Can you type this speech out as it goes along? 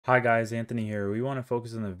Hi guys, Anthony here. We want to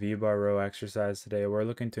focus on the V-bar row exercise today. We're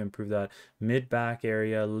looking to improve that mid-back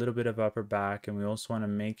area, a little bit of upper back, and we also want to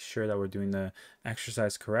make sure that we're doing the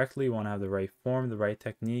exercise correctly. We want to have the right form, the right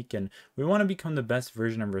technique, and we want to become the best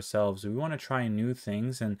version of ourselves. We want to try new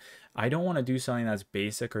things, and I don't want to do something that's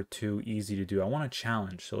basic or too easy to do. I want to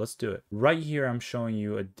challenge, so let's do it. Right here, I'm showing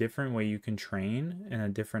you a different way you can train and a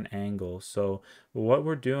different angle. So what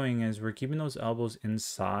we're doing is we're keeping those elbows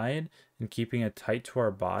inside and keeping it tight to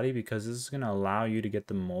our body because this is going to allow you to get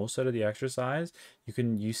the most out of the exercise.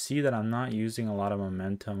 You see that I'm not using a lot of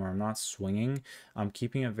momentum or I'm not swinging. I'm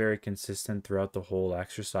keeping it very consistent throughout the whole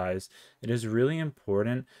exercise. It is really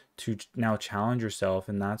important to now challenge yourself,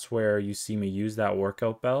 and that's where you see me use that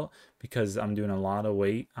workout belt because I'm doing a lot of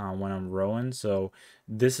weight when I'm rowing. So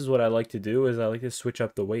this is what I like to do is I like to switch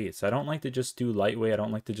up the weights. I don't like to just do lightweight. I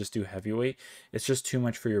don't like to just do heavyweight. It's just too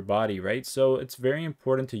much for your body, right? So it's very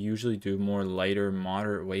important to usually do more lighter,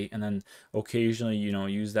 moderate weight, and then occasionally,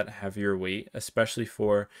 use that heavier weight, especially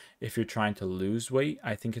for if you're trying to lose weight.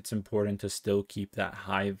 I think it's important to still keep that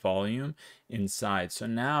high volume inside. So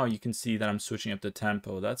now you can see that I'm switching up the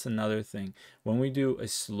tempo. That's another thing. When we do a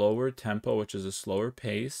slower tempo, which is a slower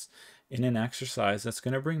pace, in an exercise that's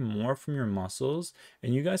going to bring more from your muscles,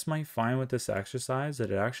 and you guys might find with this exercise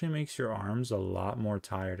that it actually makes your arms a lot more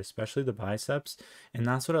tired, especially the biceps. And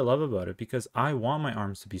that's what I love about it because I want my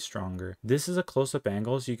arms to be stronger. This is a close-up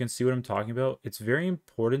angle so you can see what I'm talking about. It's very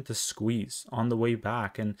important to squeeze on the way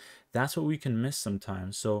back, and that's what we can miss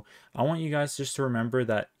sometimes. So I want you guys just to remember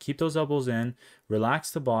that keep those elbows in,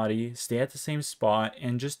 relax the body, stay at the same spot,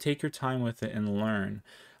 and just take your time with it and learn.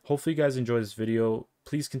 Hopefully you guys enjoy this video.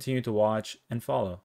 Please continue to watch and follow.